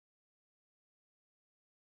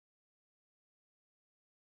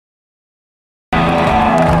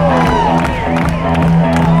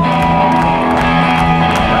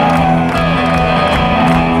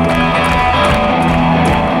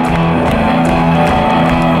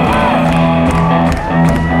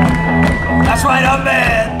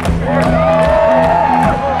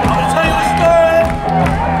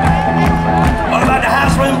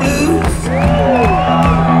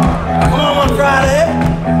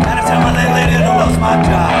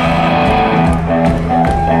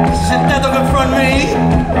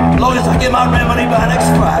my rent money by next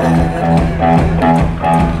Friday.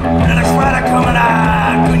 And the next Friday coming,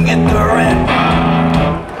 I couldn't get the rent.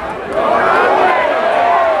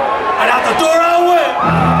 And out the door I went.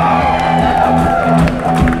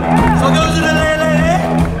 So goes to the lady,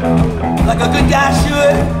 like a good guy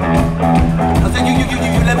should. I said, you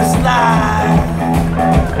let me slide.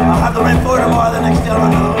 I'll have the rent for tomorrow, the next day I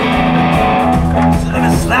know. So let me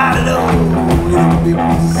slide it over, little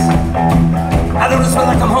babies. I don't just feel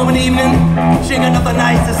like I'm home in the evening. She ain't got nothing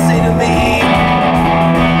nice to say to me.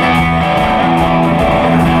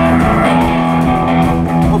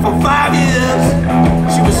 Well, for 5 years,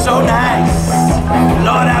 she was so nice.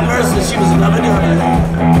 Lord have mercy, she was lovey-dovey.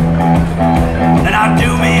 And I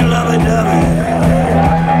do mean lovey-dovey.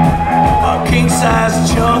 A king-size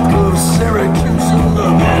chunk of Syracuse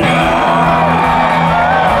loving.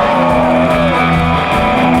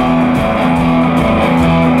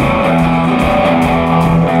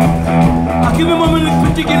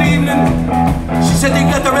 Particular evening, she said they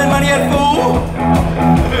got the rent money at full.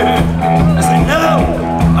 I said, no,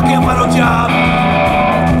 I can't find no job.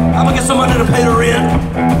 I'm gonna get some money to pay the rent.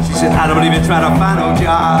 She said, I don't even try to find no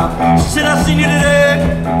job. She said, I seen you today,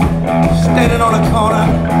 standing on the corner,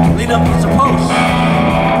 leaning up against a post.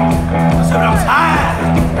 I said, I'm tired,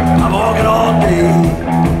 I'm walking all day.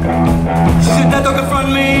 She said, that don't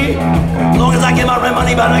confront me, as long as I get my rent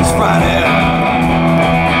money by next Friday.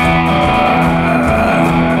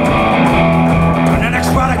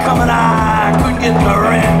 Coming, I couldn't get the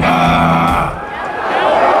rent.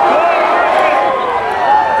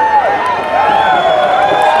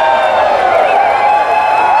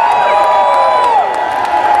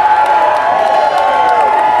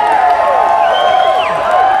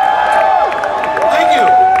 Thank you.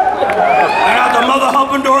 And out the mother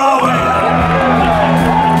humping door I went.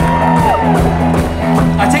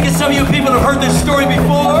 I take it some of you people have heard this story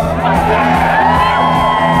before.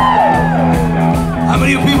 How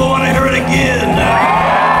many of you people want to hear it again?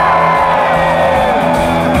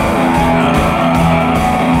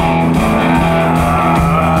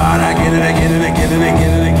 And again and again and again and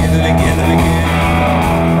again and again and again and again.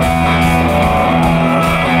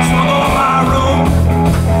 So I go in my room,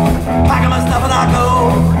 packing my stuff and I go.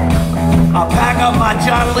 I pack up my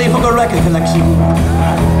John Lee Hooker record collection.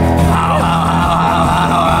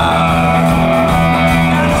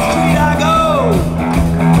 Down the street I go.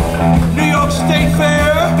 New York State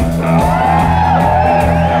Fair,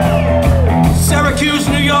 Syracuse,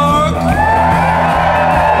 New York.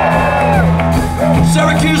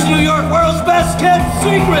 Syracuse, New York, world's best kept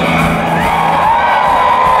secret.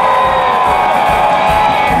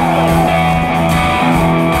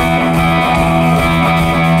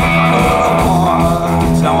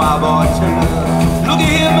 Tell my bartender, look at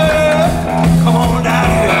here, man. Come on down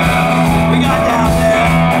here. We got down there.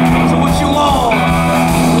 So what you want?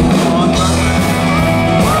 Come on,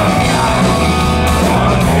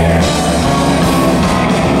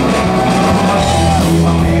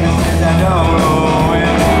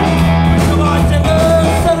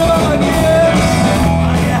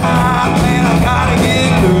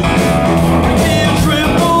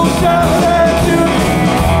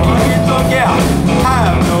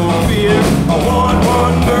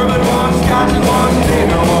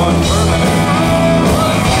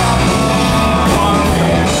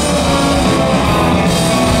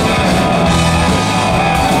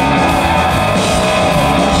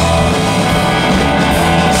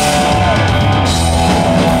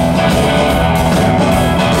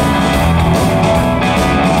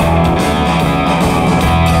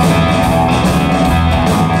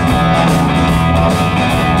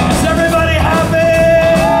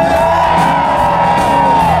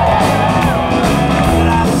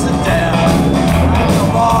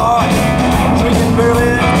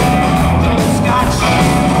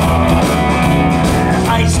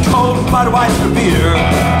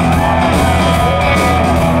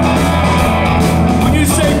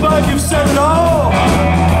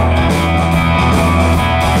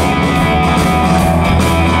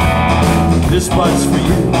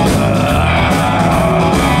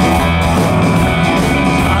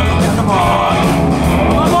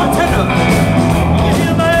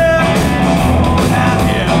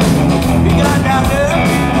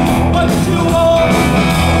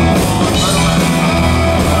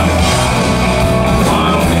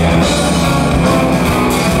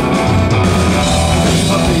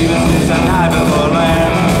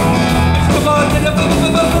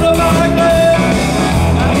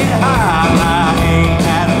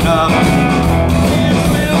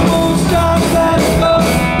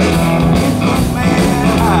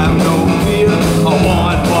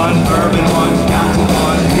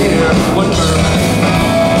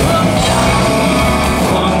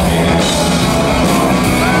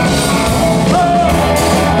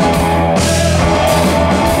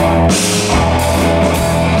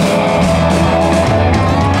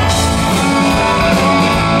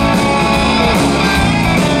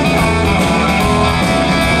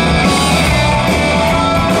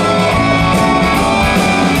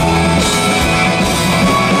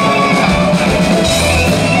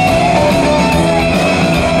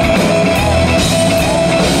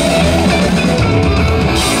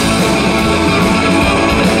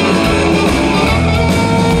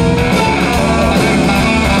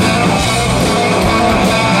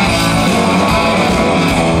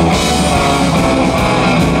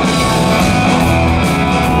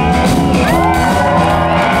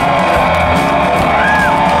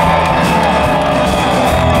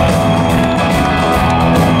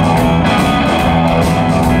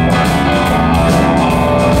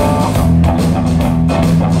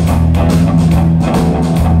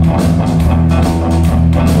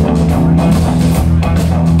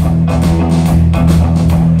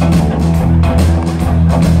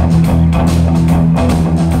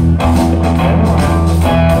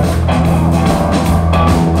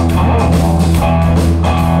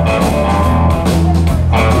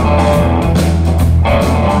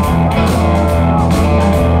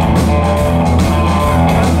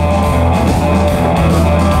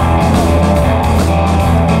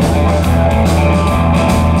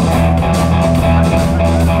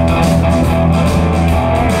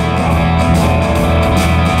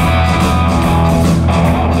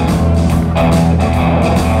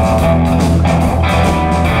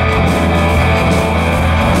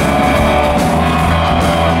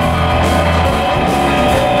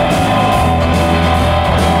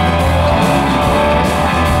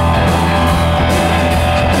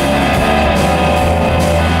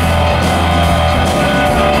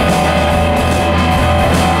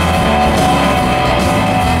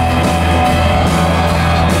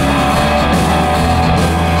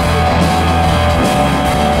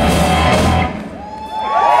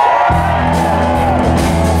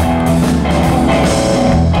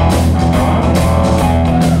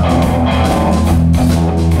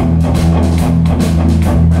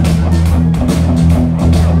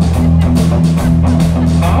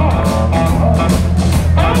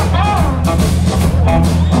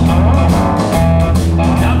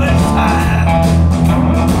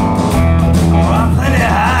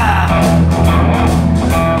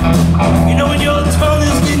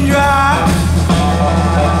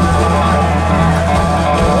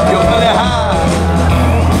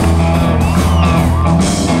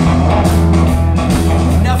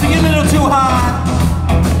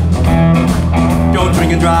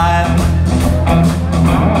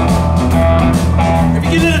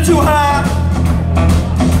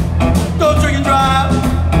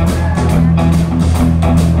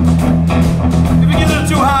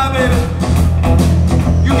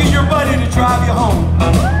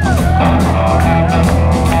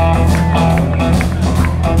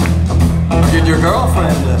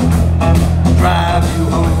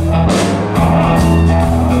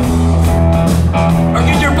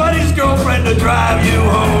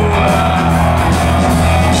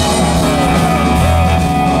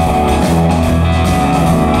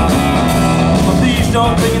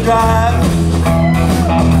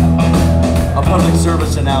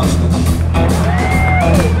 business.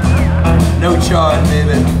 No charge,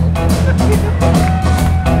 baby.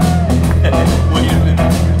 Wait a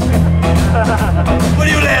minute. What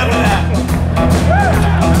are you laughing at?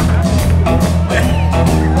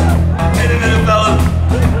 Wait a minute, fellas.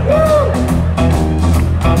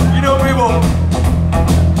 You know,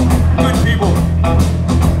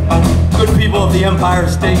 good people of the Empire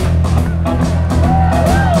State.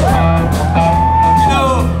 You know,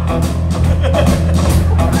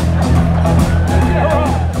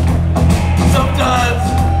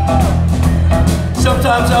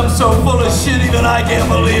 sometimes I'm so full of shit even I can't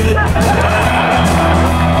believe it.